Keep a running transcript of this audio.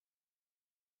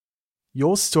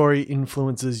Your story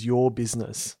influences your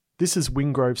business. This is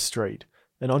Wingrove Street,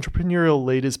 an entrepreneurial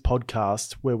leaders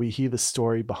podcast where we hear the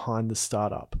story behind the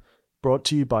startup, brought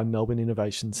to you by Melbourne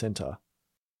Innovation Centre.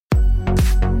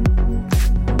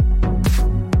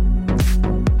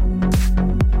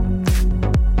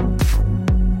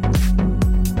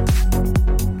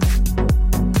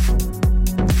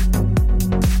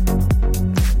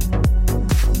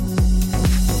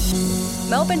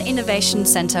 Melbourne Innovation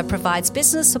Centre provides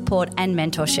business support and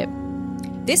mentorship.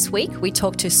 This week, we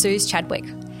talk to Suz Chadwick,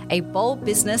 a bold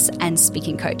business and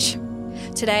speaking coach.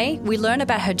 Today, we learn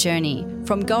about her journey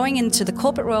from going into the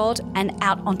corporate world and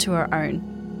out onto her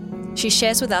own. She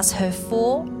shares with us her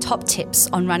 4 top tips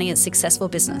on running a successful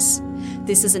business.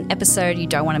 This is an episode you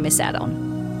don't want to miss out on.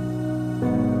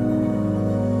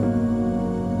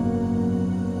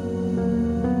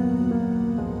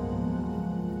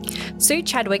 Suz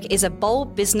Chadwick is a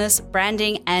bold business,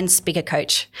 branding and speaker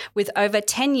coach with over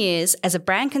 10 years as a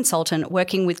brand consultant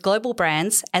working with global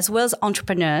brands as well as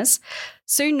entrepreneurs.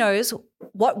 Suz knows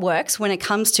what works when it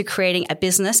comes to creating a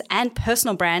business and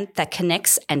personal brand that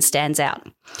connects and stands out.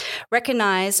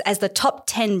 Recognized as the top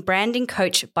 10 branding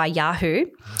coach by Yahoo,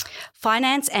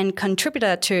 finance and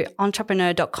contributor to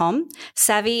entrepreneur.com,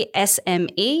 Savvy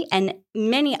SME, and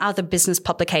many other business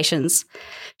publications.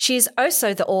 She is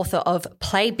also the author of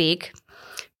Play Big,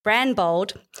 Brand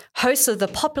Bold, host of the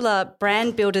popular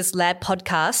Brand Builders Lab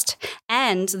podcast,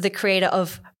 and the creator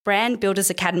of Brand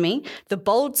Builders Academy, the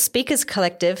Bold Speakers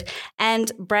Collective,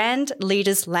 and Brand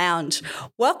Leaders Lounge.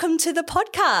 Welcome to the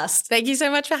podcast. Thank you so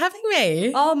much for having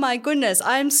me. Oh my goodness,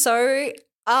 I'm so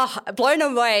blown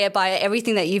away by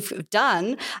everything that you've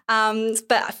done.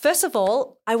 But first of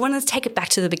all, I want to take it back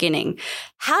to the beginning.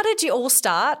 How did you all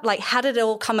start? Like, how did it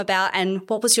all come about, and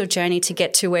what was your journey to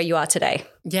get to where you are today?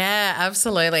 Yeah,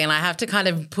 absolutely. And I have to kind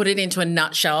of put it into a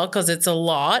nutshell because it's a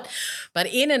lot. But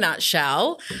in a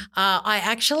nutshell, I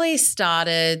actually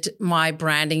started my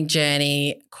branding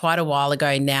journey quite a while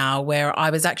ago now, where I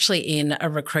was actually in a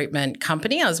recruitment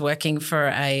company. I was working for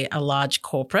a large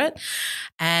corporate,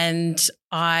 and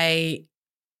I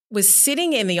was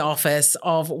sitting in the office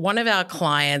of one of our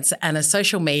clients, and a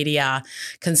social media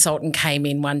consultant came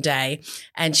in one day,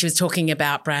 and she was talking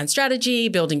about brand strategy,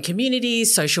 building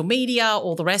communities, social media,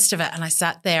 all the rest of it. And I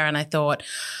sat there and I thought,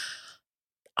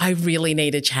 I really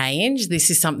need a change. This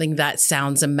is something that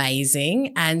sounds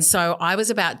amazing. And so I was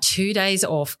about 2 days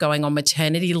off going on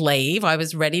maternity leave. I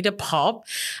was ready to pop.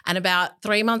 And about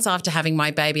 3 months after having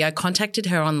my baby, I contacted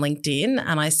her on LinkedIn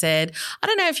and I said, I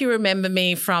don't know if you remember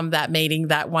me from that meeting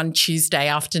that one Tuesday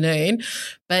afternoon,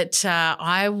 but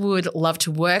I would love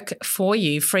to work for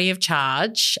you free of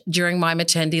charge during my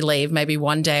maternity leave, maybe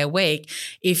 1 day a week,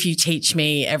 if you teach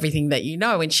me everything that you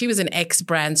know. And she was an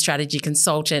ex-brand strategy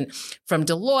consultant from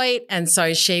Deloitte, and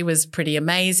so she was pretty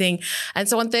amazing. And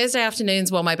so on Thursday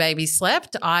afternoons while my baby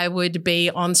slept, I would be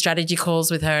on strategy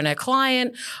calls with her and her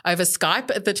client over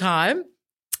Skype at the time,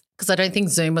 because I don't think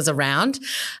Zoom was around.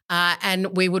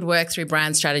 And we would work through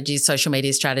brand strategies, social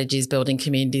media strategies, building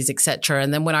communities, etc.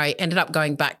 And then when I ended up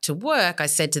going back to work, I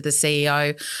said to the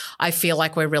CEO, I feel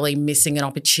like we're really missing an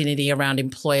opportunity around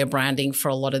employer branding for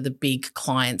a lot of the big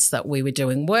clients that we were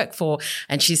doing work for.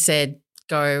 And she said,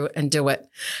 go and do it.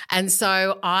 And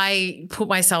so I put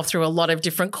myself through a lot of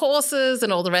different courses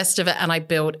and all the rest of it, and I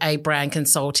built a brand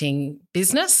consulting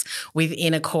business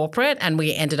within a corporate, and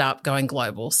we ended up going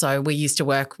global. So we used to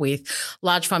work with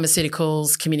large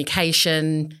pharmaceuticals,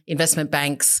 communication, investment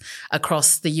banks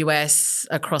across the US,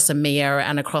 across EMEA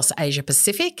and across Asia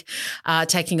Pacific,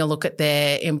 taking a look at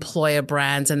their employer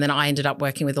brands. And then I ended up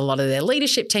working with a lot of their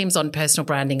leadership teams on personal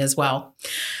branding as well.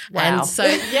 Wow. And so,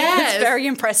 yeah. It's very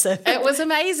impressive. It was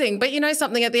amazing. But you know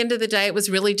something, at the end of the day, it was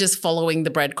really just following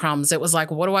the breadcrumbs. It was like,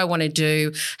 what do I want to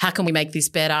do? How can we make this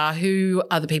better? Who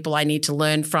are the people I need to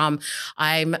learn from?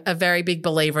 I'm a very big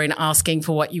believer in asking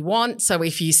for what you want. So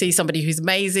if you see somebody who's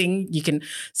amazing, you can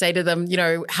say to them, you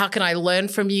know, how can I learn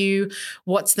from you?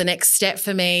 What's the next step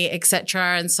for me,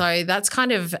 etc. And so that's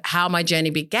kind of how my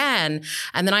journey began.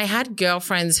 And then I had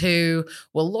girlfriends who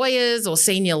were lawyers or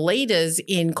senior leaders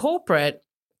in corporate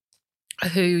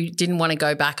who didn't want to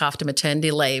go back after maternity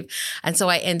leave. And so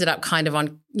I ended up kind of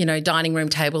on, you know, dining room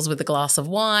tables with a glass of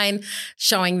wine,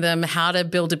 showing them how to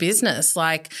build a business.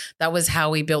 Like that was how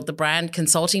we built the brand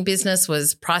consulting business,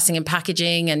 was pricing and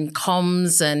packaging and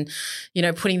comms and, you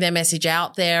know, putting their message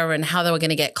out there and how they were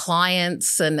going to get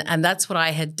clients. And that's what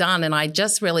I had done. And I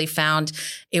just really found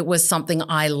it was something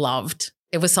I loved.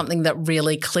 it was something that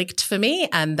really clicked for me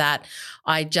and that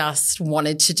I just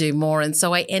wanted to do more. And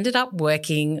so I ended up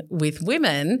working with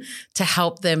women to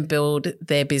help them build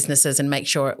their businesses and make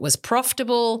sure it was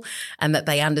profitable and that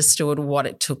they understood what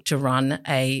it took to run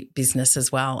a business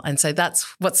as well. And so that's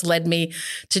what's led me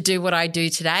to do what I do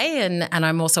today. And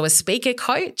I'm also a speaker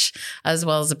coach as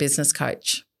well as a business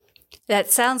coach.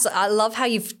 I love how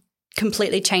you've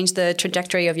completely changed the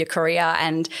trajectory of your career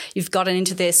and you've gotten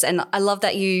into this. And I love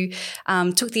that you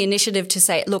took the initiative to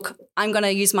say, look, I'm going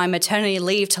to use my maternity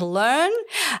leave to learn.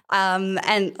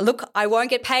 And look, I won't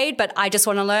get paid, but I just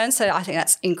want to learn. So I think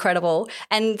that's incredible.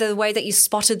 And the way that you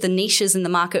spotted the niches in the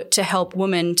market to help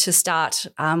women to start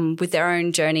with their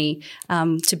own journey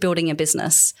to building a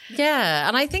business. Yeah.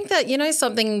 And I think that,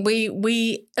 something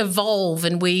we evolve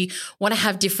and we want to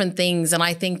have different things. And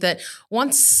I think that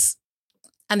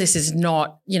and this is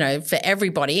not, for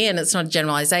everybody and it's not a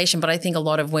generalization, but I think a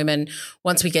lot of women,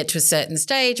 once we get to a certain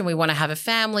stage and we want to have a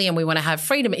family and we want to have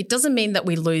freedom, it doesn't mean that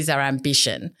we lose our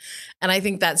ambition. And I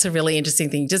think that's a really interesting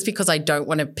thing. Just because I don't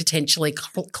want to potentially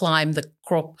climb the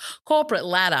corporate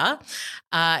ladder,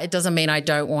 it doesn't mean I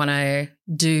don't want to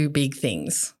do big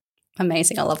things.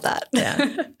 Amazing. I love that.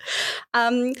 Yeah.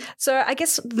 So I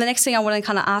guess the next thing I want to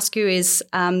kind of ask you is,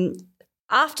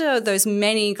 after those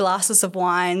many glasses of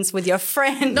wines with your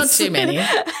friends. Not too many.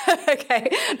 Okay.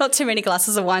 Not too many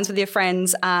glasses of wines with your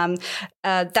friends. I'm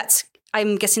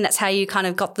guessing that's how you kind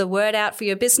of got the word out for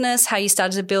your business, how you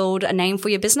started to build a name for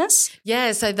your business?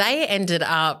 Yeah. So they ended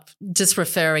up just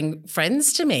referring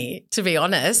friends to me, to be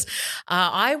honest.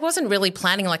 I wasn't really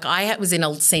planning. I was in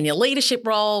a senior leadership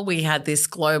role. We had this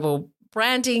global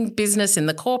branding business in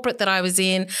the corporate that I was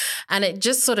in, and it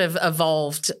just sort of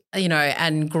evolved,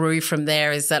 and grew from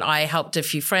there. Is that I helped a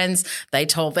few friends, they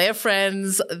told their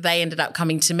friends, they ended up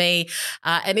coming to me,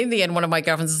 and in the end, one of my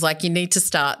girlfriends was like, "You need to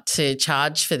start to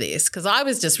charge for this," because I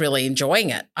was just really enjoying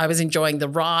it. I was enjoying the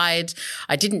ride.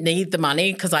 I didn't need the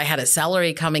money because I had a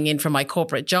salary coming in from my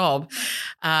corporate job,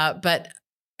 but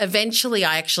eventually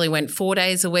I actually went 4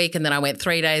 days a week, and then I went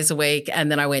 3 days a week,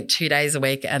 and then I went 2 days a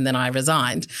week, and then I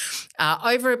resigned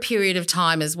over a period of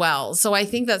time as well. So I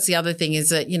think that's the other thing is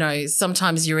that,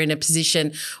 sometimes you're in a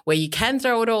position where you can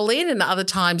throw it all in, and other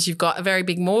times you've got a very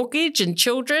big mortgage and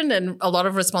children and a lot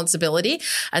of responsibility.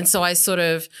 And so I sort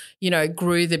of,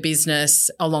 grew the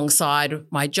business alongside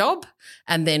my job.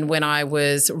 And then when I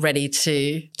was ready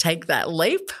to take that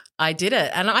leap, I did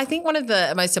it. And I think one of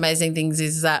the most amazing things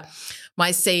is that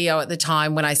my CEO at the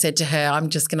time, when I said to her, "I'm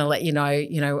just going to let you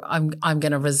know, I'm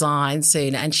going to resign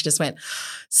soon," and she just went,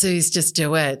 "Suze, just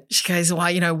do it." She goes,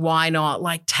 why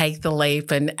not? Take the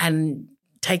leap and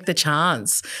take the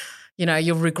chance.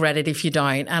 You'll regret it if you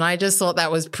don't. And I just thought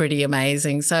that was pretty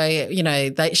amazing. So,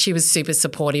 she was super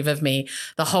supportive of me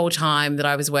the whole time that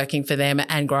I was working for them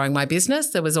and growing my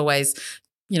business. There was always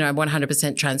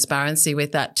 100% transparency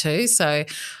with that too. So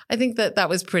I think that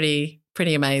was pretty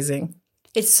amazing.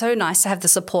 It's so nice to have the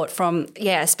support from,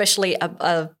 especially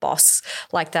a boss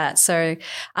like that. So,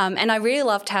 and I really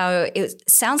loved how it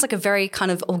sounds like a very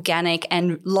kind of organic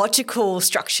and logical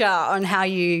structure on how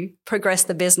you progress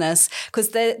the business,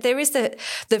 because there is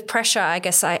the pressure, I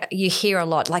guess you hear a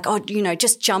lot,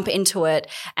 just jump into it.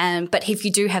 But if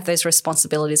you do have those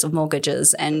responsibilities of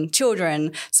mortgages and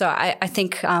children, so I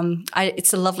think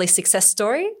it's a lovely success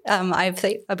story, I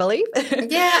believe.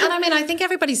 Yeah, and I think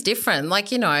everybody's different.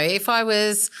 If I was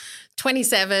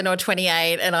 27 or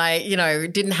 28 and I,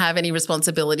 didn't have any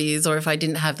responsibilities, or if I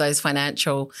didn't have those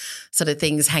financial sort of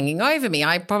things hanging over me,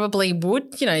 I probably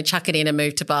would, chuck it in and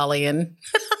move to Bali and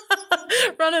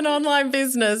run an online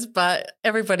business. But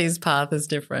everybody's path is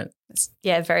different.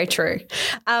 Yeah, very true.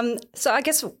 So I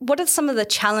guess what are some of the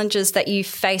challenges that you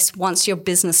faced once your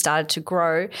business started to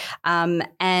grow,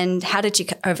 and how did you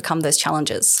overcome those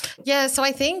challenges? Yeah, so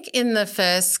I think in the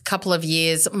first couple of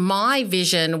years, my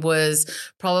vision was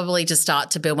probably to start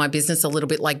to build my business a little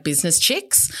bit like Business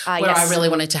Chicks, where I really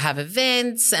wanted to have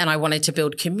events and I wanted to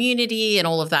build community and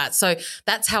all of that. So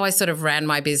that's how I sort of ran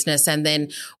my business. And then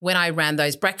when I ran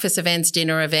those breakfast events,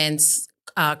 dinner events,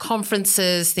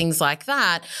 conferences, things like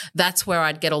that, that's where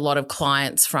I'd get a lot of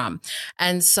clients from.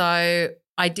 And so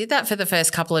I did that for the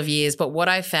first couple of years. But what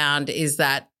I found is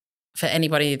that for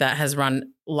anybody that has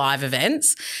run live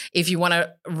events, if you want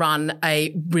to run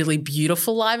a really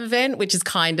beautiful live event, which is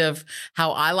kind of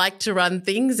how I like to run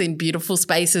things, in beautiful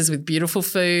spaces with beautiful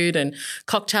food and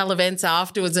cocktail events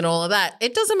afterwards and all of that,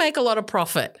 it doesn't make a lot of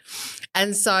profit.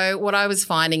 And so what I was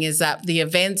finding is that the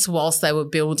events, whilst they were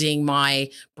building my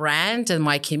brand and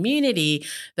my community,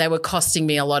 they were costing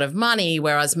me a lot of money,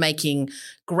 where I was making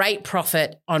great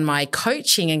profit on my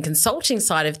coaching and consulting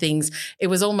side of things. It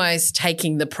was almost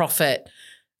taking the profit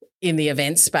in the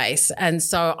event space. And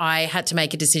so I had to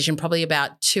make a decision probably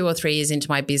about 2 or 3 years into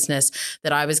my business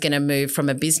that I was going to move from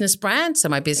a business brand. So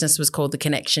my business was called The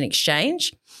Connection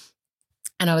Exchange,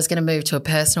 and I was going to move to a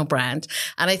personal brand.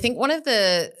 And I think one of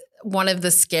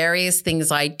the scariest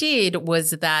things I did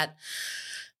was that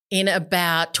in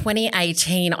about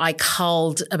 2018, I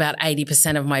culled about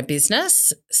 80% of my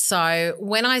business. So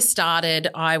when I started,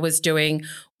 I was doing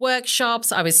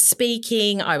workshops, I was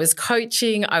speaking, I was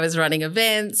coaching, I was running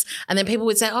events. And then people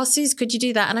would say, oh, Suze, could you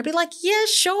do that? And I'd be like, yeah,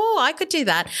 sure, I could do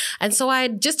that. And so I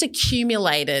had just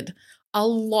accumulated a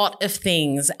lot of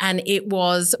things, and it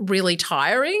was really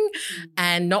tiring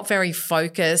and not very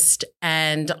focused.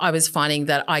 And I was finding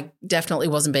that I definitely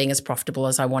wasn't being as profitable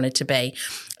as I wanted to be.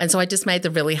 And so I just made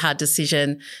the really hard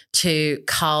decision to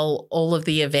cull all of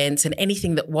the events and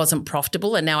anything that wasn't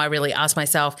profitable. And now I really ask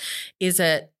myself, is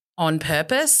it on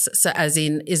purpose? So as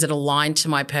in, is it aligned to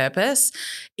my purpose?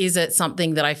 Is it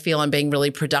something that I feel I'm being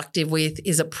really productive with?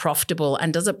 Is it profitable?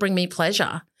 And does it bring me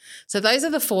pleasure? So those are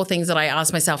the 4 things that I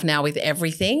ask myself now with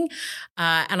everything.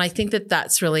 And I think that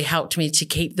that's really helped me to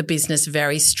keep the business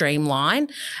very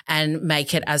streamlined and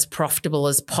make it as profitable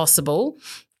as possible.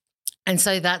 And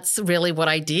so that's really what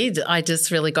I did. I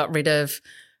just really got rid of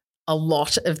a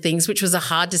lot of things, which was a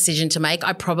hard decision to make.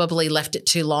 I probably left it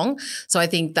too long. So I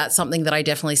think that's something that I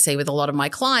definitely see with a lot of my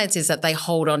clients is that they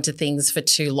hold on to things for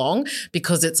too long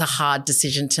because it's a hard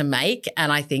decision to make.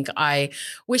 And I think I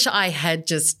wish I had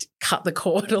just cut the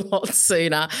cord a lot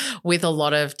sooner with a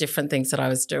lot of different things that I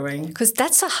was doing. Because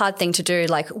that's a hard thing to do.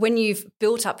 Like when you've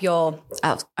built up your,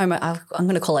 I'm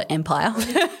going to call it empire,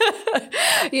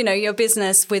 your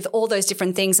business with all those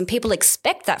different things, and people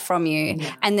expect that from you.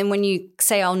 Yeah. And then when you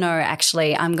say, oh, no,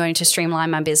 actually, I'm going to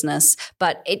streamline my business,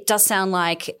 but it does sound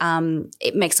like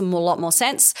it makes a lot more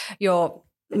sense. You're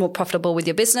more profitable with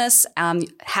your business,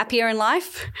 happier in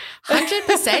life.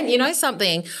 100%. You know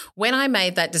something? When I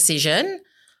made that decision,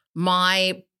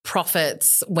 my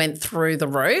profits went through the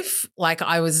roof. Like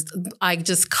I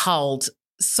just culled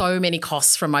so many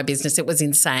costs from my business. It was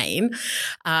insane.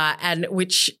 And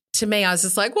which to me, I was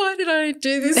just like, why did I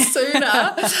do this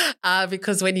sooner?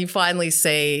 Because when you finally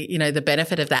see, the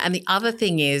benefit of that. And the other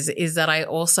thing is that I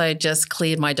also just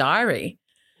cleared my diary.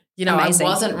 Amazing. I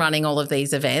wasn't running all of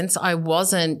these events. I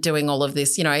wasn't doing all of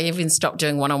this. I even stopped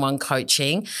doing one-on-one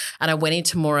coaching, and I went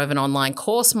into more of an online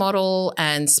course model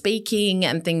and speaking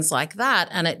and things like that.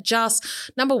 And it just,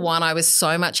 number one, I was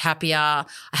so much happier. I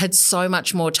had so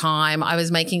much more time. I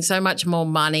was making so much more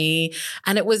money,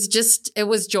 and it was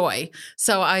joy.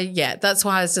 So that's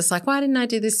why I was just like, why didn't I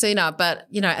do this sooner? But,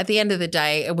 at the end of the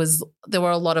day, there were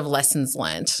a lot of lessons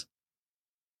learned.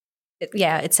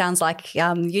 Yeah, it sounds like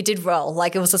you did well.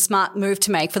 Like it was a smart move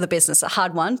to make for the business, a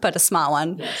hard one, but a smart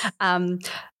one. Yes.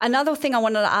 Another thing I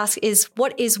wanted to ask is,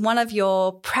 what is one of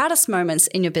your proudest moments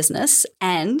in your business,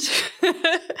 and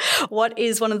what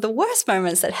is one of the worst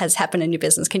moments that has happened in your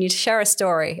business? Can you share a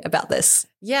story about this?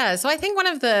 Yeah, so I think one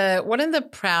of the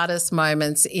proudest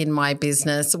moments in my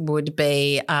business would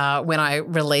be when I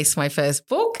released my first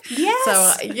book. Yes.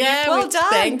 So well done.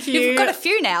 Thank you. You've got a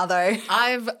few now, though.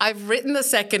 I've written the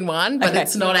second one, but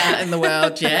It's not out in the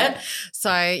world yet.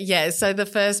 So the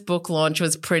first book launch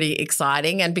was pretty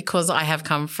exciting, and because I have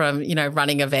come from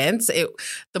running events,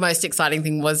 the most exciting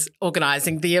thing was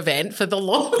organising the event for the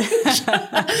launch,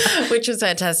 which was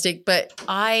fantastic. But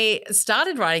I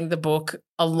started writing the book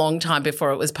a long time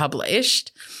before it was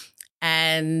published,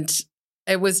 and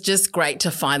it was just great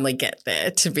to finally get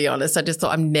there, to be honest. I just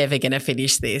thought I'm never going to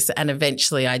finish this, and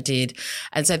eventually I did.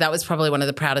 And so that was probably one of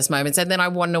the proudest moments. And then I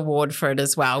won an award for it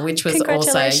as well, which was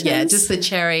also, just the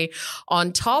cherry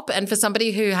on top. And for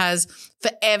somebody who has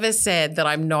forever said that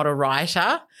I'm not a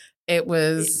writer, it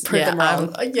was prove them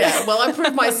wrong. I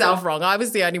proved myself wrong. I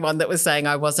was the only one that was saying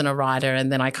I wasn't a writer,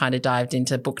 and then I kind of dived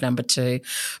into book number 2.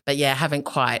 But haven't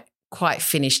quite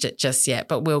finished it just yet,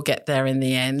 but we'll get there in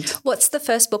the end. What's the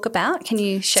first book about? Can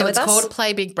you share with us? So it's called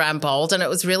Play Big, Brand Bold, and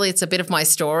it's a bit of my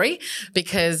story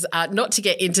because not to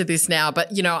get into this now, but,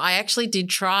 I actually did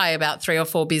try about 3 or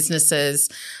 4 businesses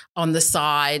on the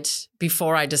side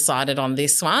before I decided on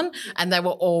this one, and they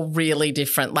were all really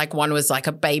different. Like one was like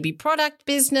a baby product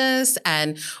business,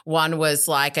 and one was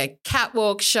like a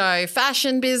catwalk show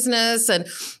fashion business, and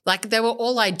like they were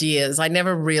all ideas. I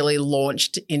never really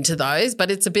launched into those,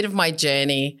 but it's a bit of my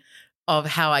journey of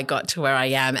how I got to where I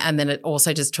am. And then it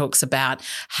also just talks about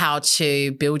how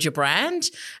to build your brand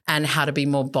and how to be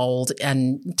more bold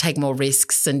and take more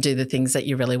risks and do the things that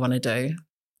you really want to do.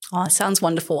 Oh, it sounds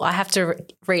wonderful. I have to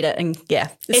read it, and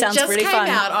it sounds really fun. It just came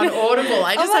out on Audible.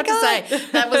 I just have God. to say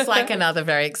that was like another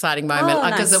very exciting moment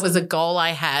because nice. it was a goal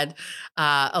I had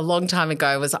a long time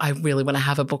ago. Was I really want to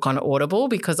have a book on Audible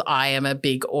because I am a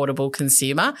big Audible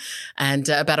consumer, and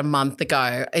about a month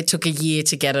ago, it took a year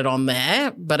to get it on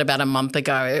there, but about a month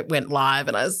ago it went live,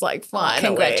 and I was like, finally.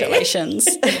 Congratulations.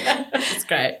 It's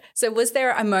great. So was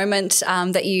there a moment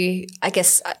that you, I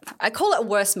guess, I call it a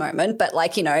worst moment, but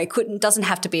like, it doesn't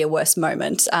have to be a worst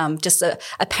moment, just a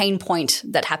pain point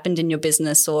that happened in your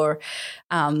business or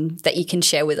that you can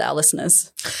share with our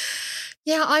listeners?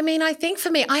 Yeah, I mean, I think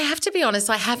for me, I have to be honest,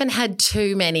 I haven't had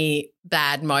too many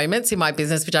bad moments in my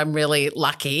business, which I'm really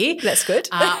lucky. That's good.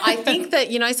 I think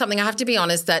that, something, I have to be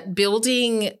honest, that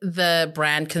building the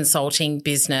brand consulting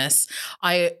business,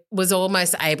 I was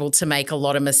almost able to make a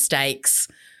lot of mistakes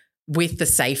with the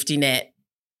safety net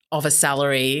of a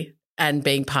salary and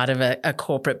being part of a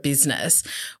corporate business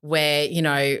where,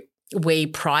 we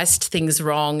priced things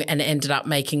wrong and ended up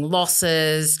making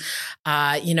losses.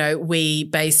 We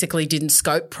basically didn't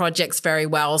scope projects very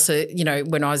well. So,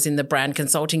 when I was in the brand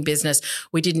consulting business,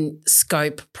 we didn't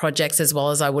scope projects as well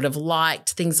as I would have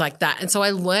liked, things like that. And so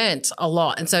I learnt a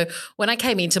lot. And so when I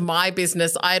came into my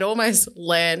business, I'd almost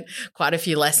learned quite a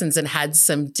few lessons and had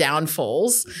some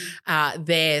downfalls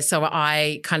there. So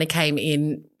I kind of came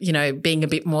in, being a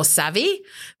bit more savvy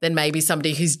than maybe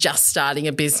somebody who's just starting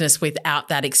a business without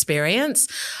that experience.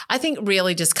 I think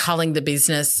really just culling the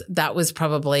business, that was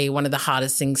probably one of the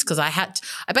hardest things because I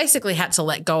basically had to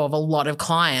let go of a lot of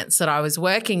clients that I was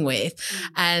working with.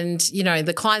 And,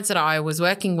 the clients that I was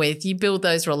working with, you build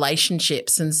those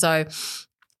relationships. And so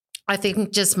I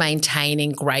think just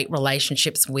maintaining great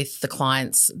relationships with the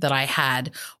clients that I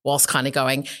had whilst kind of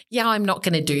going, I'm not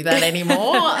going to do that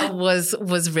anymore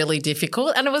was really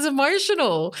difficult, and it was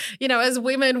emotional. As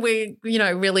women, we,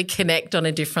 really connect on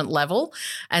a different level.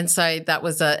 And so that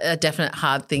was a definite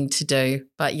hard thing to do.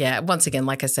 But once again,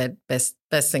 like I said, best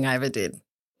thing I ever did.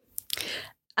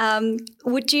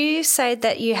 Would you say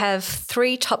that you have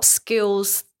 3 top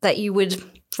skills that you would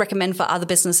recommend for other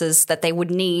businesses that they would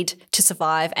need to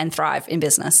survive and thrive in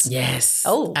business? Yes.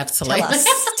 Oh, absolutely.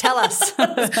 Tell us.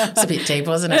 It's a bit deep,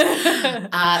 wasn't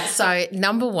it? So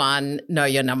number 1, know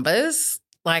your numbers.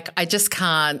 Like, I just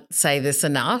can't say this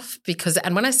enough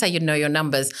and when I say know your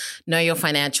numbers, know your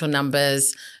financial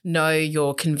numbers, know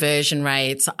your conversion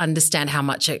rates, understand how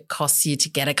much it costs you to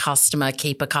get a customer,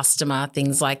 keep a customer,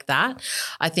 things like that.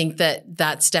 I think that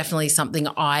that's definitely something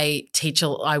I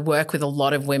work with a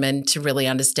lot of women to really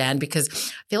understand because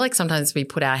I feel like sometimes we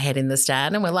put our head in the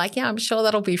sand and we're like, I'm sure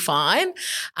that'll be fine.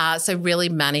 So really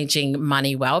managing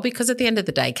money well, because at the end of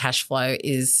the day, cash flow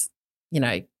is,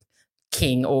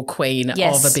 king or queen of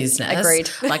a business. Agreed.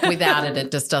 Like without it,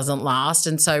 it just doesn't last.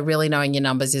 And so really knowing your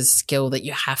numbers is a skill that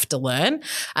you have to learn.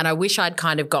 And I wish I'd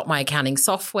kind of got my accounting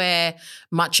software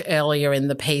much earlier in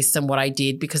the piece than what I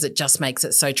did because it just makes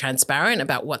it so transparent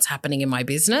about what's happening in my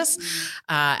business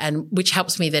and which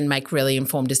helps me then make really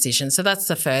informed decisions. So that's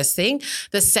the first thing.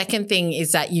 The second thing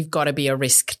is that you've got to be a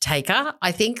risk taker.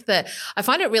 I think that I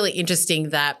find it really interesting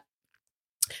that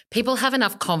people have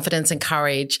enough confidence and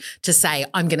courage to say,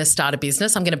 I'm going to start a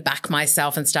business. I'm going to back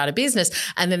myself and start a business.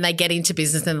 And then they get into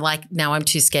business and now I'm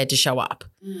too scared to show up.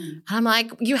 And I'm like,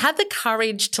 you had the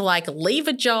courage to leave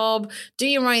a job, do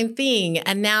your own thing.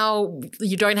 And now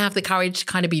you don't have the courage to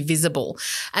kind of be visible.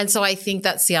 And so I think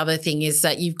that's the other thing is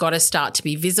that you've got to start to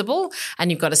be visible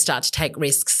and you've got to start to take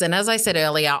risks. And as I said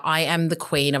earlier, I am the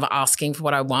queen of asking for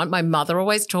what I want. My mother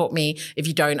always taught me, if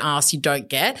you don't ask, you don't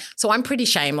get. So I'm pretty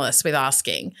shameless with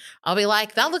asking. I'll be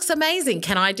like, that looks amazing.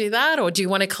 Can I do that? Or do you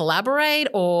want to collaborate?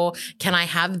 Or can I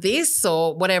have this?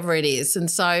 Or whatever it is. And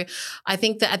so I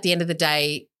think that at the end of the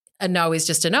day, a no is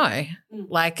just a no.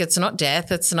 It's not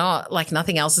death. It's not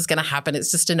nothing else is going to happen. It's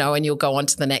just a no and you'll go on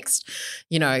to the next,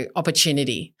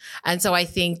 opportunity. And so I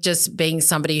think just being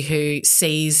somebody who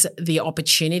sees the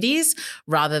opportunities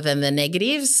rather than the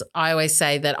negatives. I always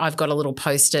say that I've got a little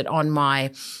post-it on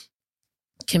my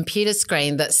computer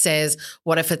screen that says,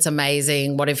 what if it's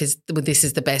amazing? What if this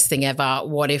is the best thing ever?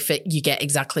 What if you get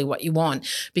exactly what you want?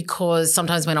 Because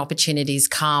sometimes when opportunities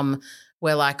come,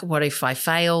 we're like, what if I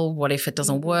fail? What if it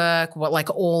doesn't work?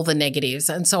 All the negatives.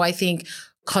 And so I think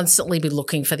constantly be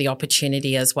looking for the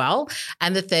opportunity as well.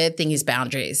 And the third thing is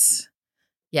boundaries.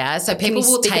 Yeah. So people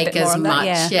will take as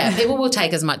much. Yeah. People will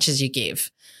take as much as you give.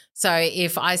 So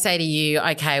if I say to you,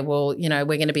 okay, well, we're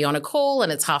going to be on a call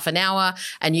and it's half an hour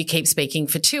and you keep speaking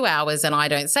for 2 hours and I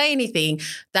don't say anything,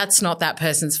 that's not that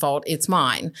person's fault. It's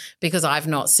mine because I've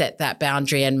not set that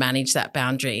boundary and managed that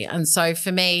boundary. And so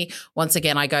for me, once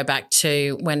again, I go back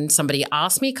to when somebody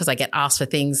asks me, because I get asked for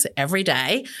things every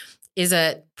day, is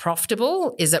it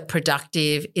profitable? Is it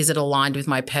productive? Is it aligned with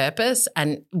my purpose?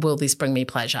 And will this bring me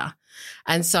pleasure?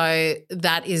 And so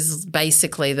that is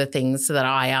basically the things that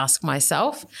I ask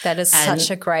myself. That is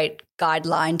such a great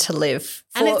guideline to live.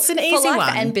 And it's an easy for life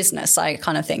one. And business, I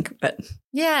kind of think. But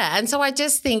yeah. And so I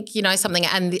just think, something,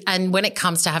 and when it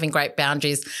comes to having great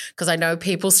boundaries, because I know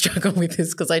people struggle with this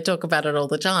because I talk about it all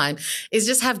the time, is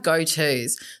just have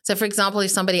go-tos. So for example, if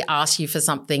somebody asks you for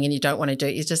something and you don't want to do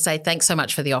it, you just say, thanks so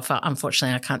much for the offer.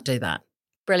 Unfortunately, I can't do that.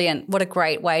 Brilliant. What a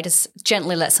great way to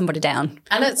gently let somebody down.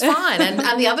 And it's fine.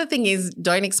 And the other thing is,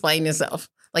 don't explain yourself.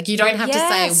 Like you don't have to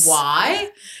say why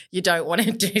you don't want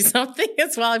to do something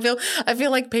as well. I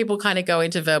feel like people kind of go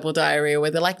into verbal diarrhea where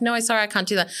they're like, no, sorry, I can't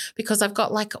do that because I've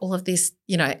got like all of this,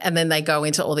 and then they go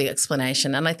into all the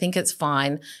explanation. And I think it's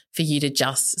fine for you to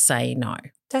just say no.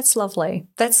 That's lovely.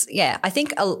 I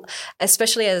think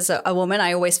especially as a woman,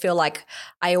 I always feel like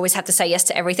I always have to say yes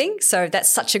to everything. So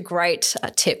that's such a great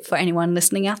tip for anyone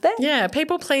listening out there. Yeah,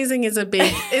 people pleasing is a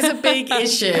big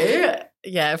issue.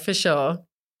 Yeah, for sure.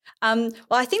 Well,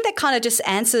 I think that kind of just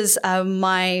answers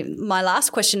my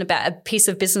last question about a piece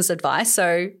of business advice.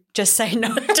 So just say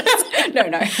no. No.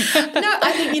 No,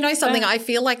 I think, something, I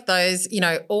feel like those,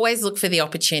 always look for the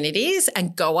opportunities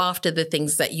and go after the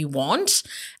things that you want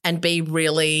and be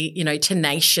really,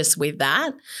 tenacious with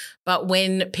that. But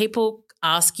when people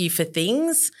ask you for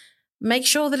things, make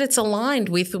sure that it's aligned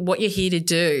with what you're here to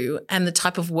do and the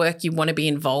type of work you want to be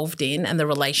involved in and the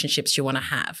relationships you want to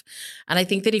have. And I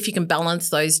think that if you can balance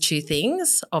those two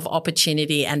things of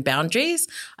opportunity and boundaries,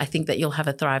 I think that you'll have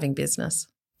a thriving business.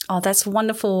 Oh, that's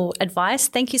wonderful advice.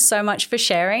 Thank you so much for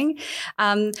sharing.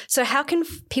 So how can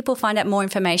people find out more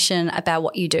information about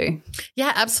what you do?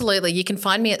 Yeah, absolutely. You can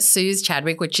find me at Suz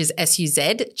Chadwick, which is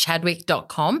SUZ,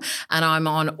 chadwick.com. And I'm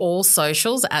on all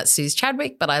socials at Suz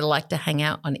Chadwick, but I like to hang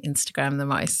out on Instagram the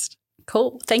most.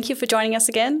 Cool. Thank you for joining us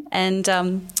again and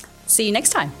see you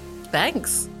next time.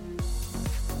 Thanks.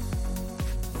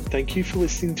 Thank you for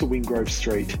listening to Wingrove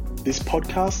Street. This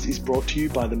podcast is brought to you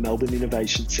by the Melbourne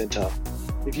Innovation Centre.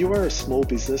 If you are a small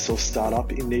business or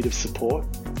startup in need of support,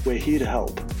 we're here to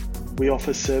help. We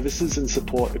offer services and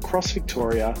support across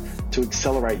Victoria to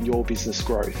accelerate your business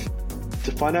growth.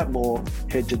 To find out more,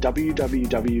 head to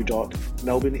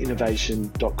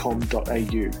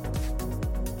www.melbourneinnovation.com.au.